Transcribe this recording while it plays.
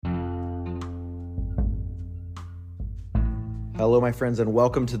Hello, my friends, and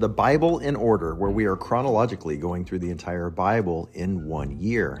welcome to the Bible in Order, where we are chronologically going through the entire Bible in 1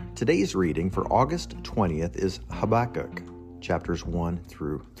 year. Today's reading for August 20th is Habakkuk, chapters 1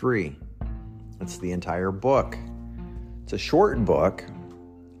 through 3. It's the entire book. It's a short book,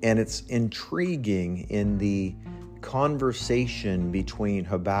 and it's intriguing in the conversation between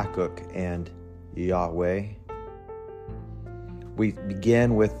Habakkuk and Yahweh. We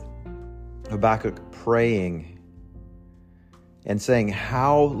begin with Habakkuk praying and saying,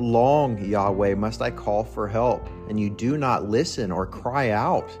 "How long, Yahweh, must I call for help? And you do not listen, or cry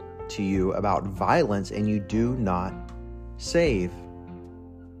out to you about violence, and you do not save."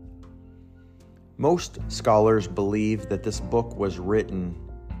 Most scholars believe that this book was written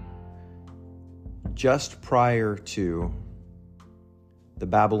just prior to the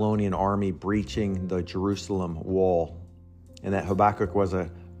Babylonian army breaching the Jerusalem wall, and that Habakkuk was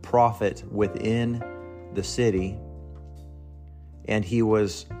a prophet within the city. And he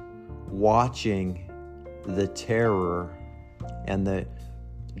was watching the terror and the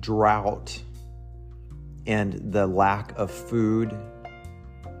drought and the lack of food.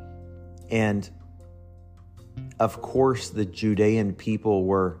 And of course, the Judean people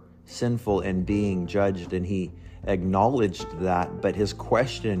were sinful and being judged, and he acknowledged that. But his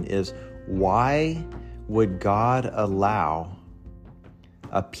question is, why would God allow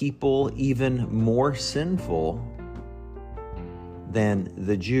a people even more sinful than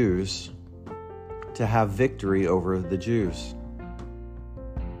the Jews to have victory over the Jews?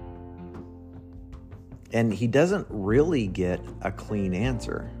 And he doesn't really get a clean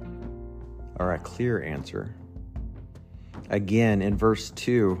answer or a clear answer. Again, in verse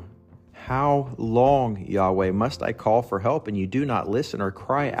 2, "How long, Yahweh, must I call for help, and you do not listen, or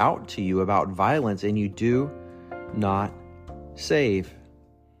cry out to you about violence, and you do not save?"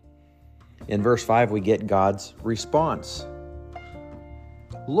 In verse 5, we get God's response.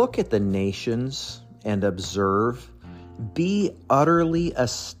 "Look at the nations and observe. Be utterly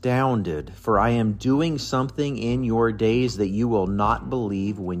astounded, for I am doing something in your days that you will not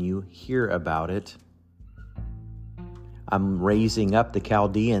believe when you hear about it. I'm raising up the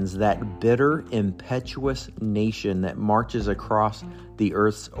Chaldeans, that bitter, impetuous nation that marches across the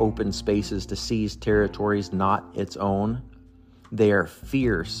earth's open spaces to seize territories not its own. They are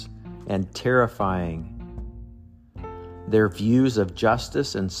fierce and terrifying. Their views of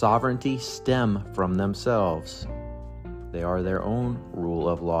justice and sovereignty stem from themselves. They are their own rule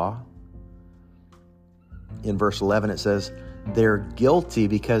of law." In verse 11 it says, "They're guilty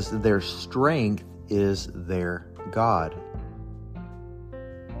because their strength is their God."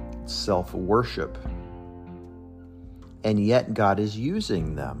 Self-worship. And yet God is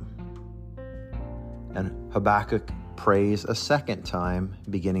using them. And Habakkuk prays a second time,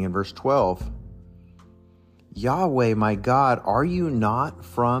 beginning in verse 12. "Yahweh, my God, are you not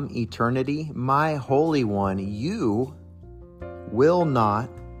from eternity? My Holy One, you will not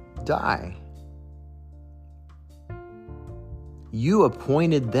die. You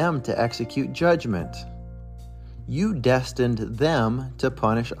appointed them to execute judgment. You destined them to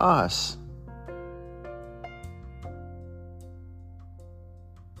punish us.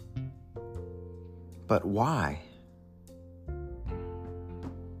 But why?"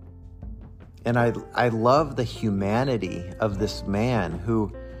 And I love the humanity of this man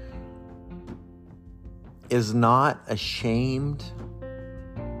who is not ashamed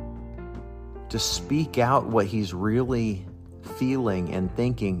to speak out what he's really feeling and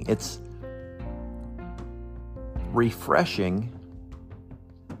thinking. It's refreshing.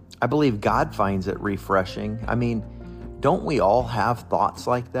 I believe God finds it refreshing. I mean, don't we all have thoughts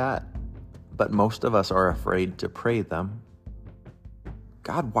like that? But most of us are afraid to pray them.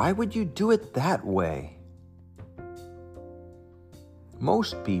 God, why would you do it that way?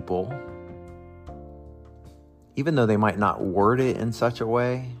 Most people, even though they might not word it in such a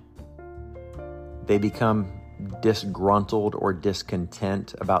way, they become disgruntled or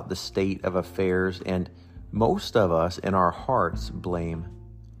discontent about the state of affairs, and most of us in our hearts blame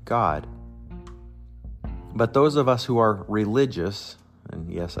God. But those of us who are religious,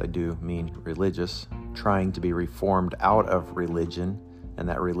 and yes, I do mean religious, trying to be reformed out of religion and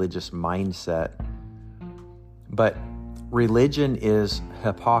that religious mindset. But religion is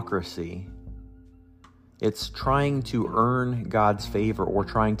hypocrisy. It's trying to earn God's favor or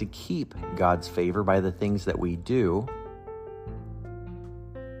trying to keep God's favor by the things that we do.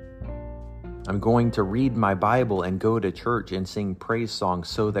 I'm going to read my Bible and go to church and sing praise songs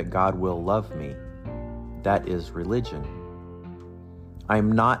so that God will love me. That is religion.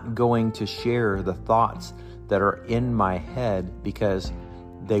 I'm not going to share the thoughts that are in my head because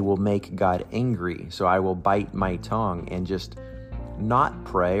they will make God angry. So I will bite my tongue and just not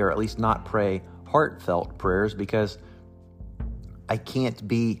pray, or at least not pray heartfelt prayers, because I can't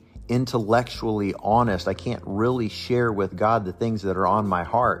be intellectually honest. I can't really share with God the things that are on my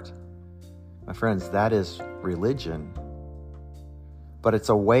heart. My friends, that is religion. But it's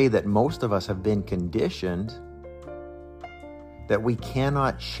a way that most of us have been conditioned, that we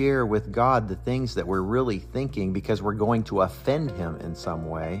cannot share with God the things that we're really thinking because we're going to offend Him in some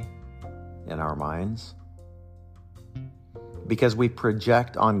way in our minds. Because we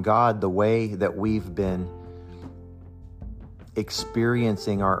project on God the way that we've been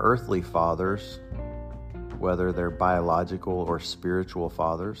experiencing our earthly fathers, whether they're biological or spiritual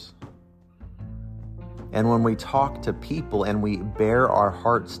fathers. And when we talk to people and we bare our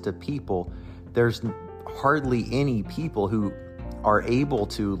hearts to people, there's hardly any people who are able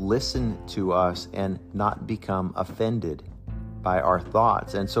to listen to us and not become offended by our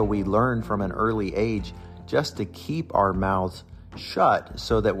thoughts. And so we learn from an early age just to keep our mouths shut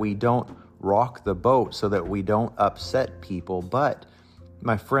so that we don't rock the boat, so that we don't upset people. But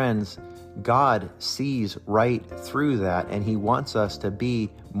my friends, God sees right through that, and He wants us to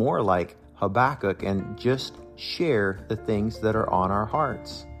be more like Habakkuk and just share the things that are on our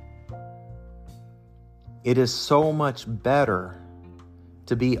hearts. It is so much better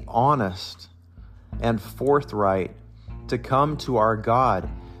to be honest and forthright, to come to our God.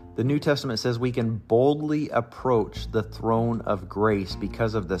 The New Testament says we can boldly approach the throne of grace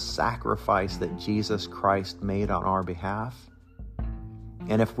because of the sacrifice that Jesus Christ made on our behalf.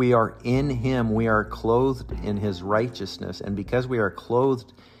 And if we are in Him, we are clothed in His righteousness. And because we are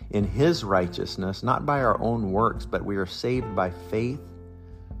clothed in His righteousness, not by our own works, but we are saved by faith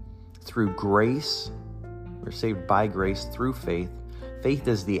through grace. We're saved by grace through faith. Faith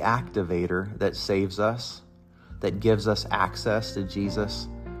is the activator that saves us, that gives us access to Jesus'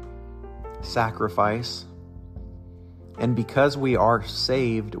 sacrifice. And because we are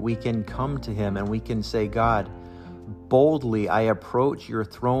saved, we can come to Him and we can say, God, boldly I approach your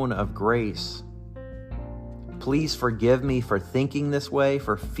throne of grace. Please forgive me for thinking this way,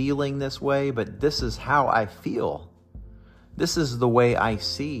 for feeling this way, but this is how I feel. This is the way I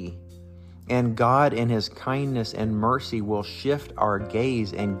see. And God, in His kindness and mercy, will shift our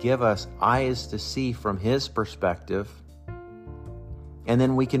gaze and give us eyes to see from His perspective. And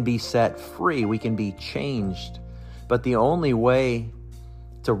then we can be set free. We can be changed. But the only way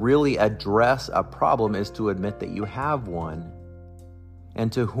to really address a problem is to admit that you have one.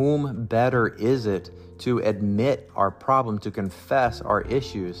 And to whom better is it to admit our problem, to confess our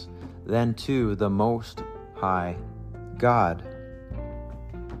issues, than to the Most High God?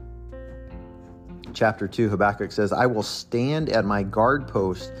 Chapter 2, Habakkuk says, I will stand at my guard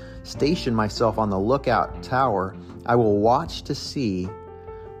post, station myself on the lookout tower. I will watch to see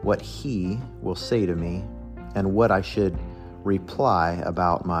what He will say to me and what I should reply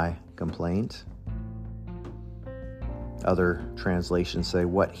about my complaint. Other translations say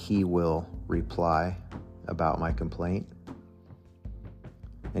what He will reply about my complaint.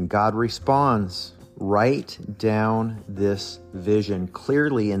 And God responds, write down this vision,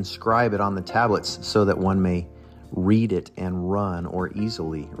 clearly inscribe it on the tablets so that one may read it and run, or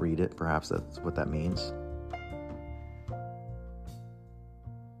easily read it. Perhaps that's what that means.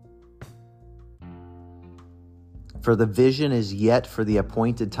 For the vision is yet for the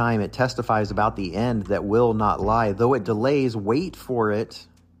appointed time. It testifies about the end that will not lie. Though it delays, wait for it.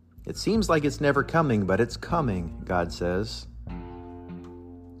 It seems like it's never coming, but it's coming, God says.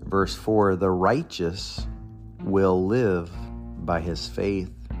 Verse 4, the righteous will live by his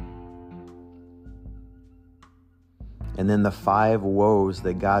faith. And then the 5 woes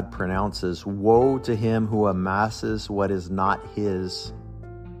that God pronounces. Woe to him who amasses what is not his,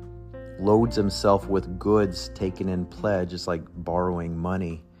 loads himself with goods taken in pledge. It's like borrowing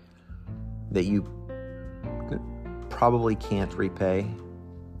money that you probably can't repay,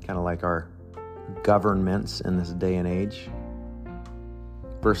 kind of like our governments in this day and age.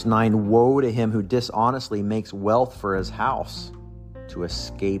 Verse 9, woe to him who dishonestly makes wealth for his house to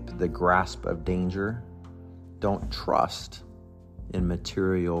escape the grasp of danger. Don't trust in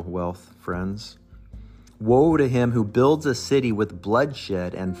material wealth, friends. Woe to him who builds a city with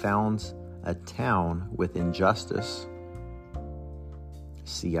bloodshed and founds a town with injustice.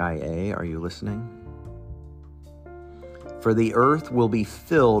 CIA, are you listening? For the earth will be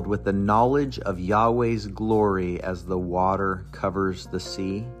filled with the knowledge of Yahweh's glory as the water covers the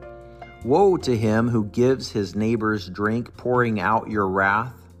sea. Woe to him who gives his neighbors drink, pouring out your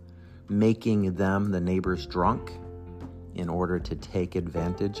wrath, making them, the neighbors, drunk in order to take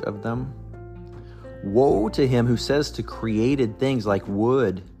advantage of them. Woe to him who says to created things like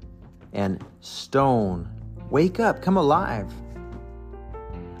wood and stone, wake up, come alive.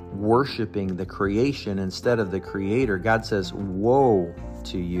 Worshiping the creation instead of the Creator, God says, woe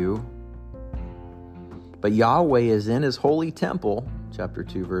to you. But Yahweh is in his holy temple, chapter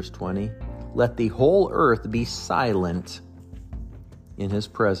 2, verse 20. Let the whole earth be silent in his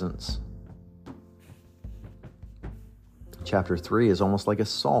presence. Chapter 3 is almost like a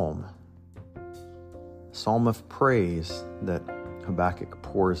psalm of praise that Habakkuk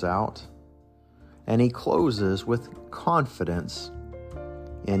pours out. And he closes with confidence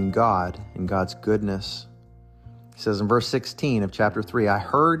in God, in God's goodness. He says in verse 16 of chapter 3, I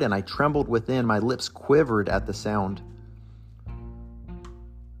heard and I trembled within, my lips quivered at the sound.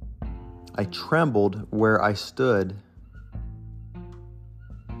 I trembled where I stood.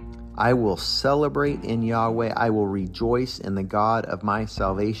 I will celebrate in Yahweh. I will rejoice in the God of my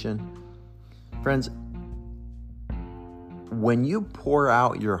salvation. Friends, when you pour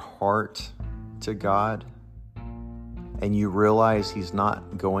out your heart to God and you realize he's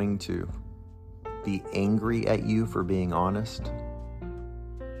not going to be angry at you for being honest,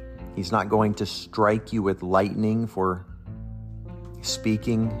 he's not going to strike you with lightning for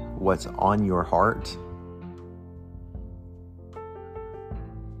speaking what's on your heart,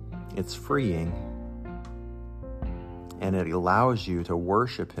 it's freeing, and it allows you to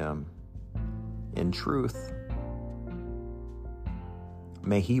worship him in truth.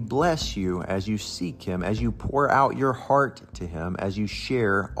 May he bless you as you seek him, as you pour out your heart to him, as you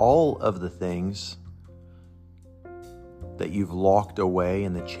share all of the things that you've locked away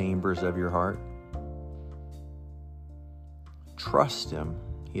in the chambers of your heart. Trust him.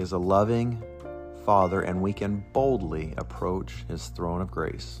 He is a loving Father, and we can boldly approach his throne of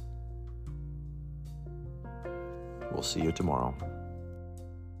grace. We'll see you tomorrow.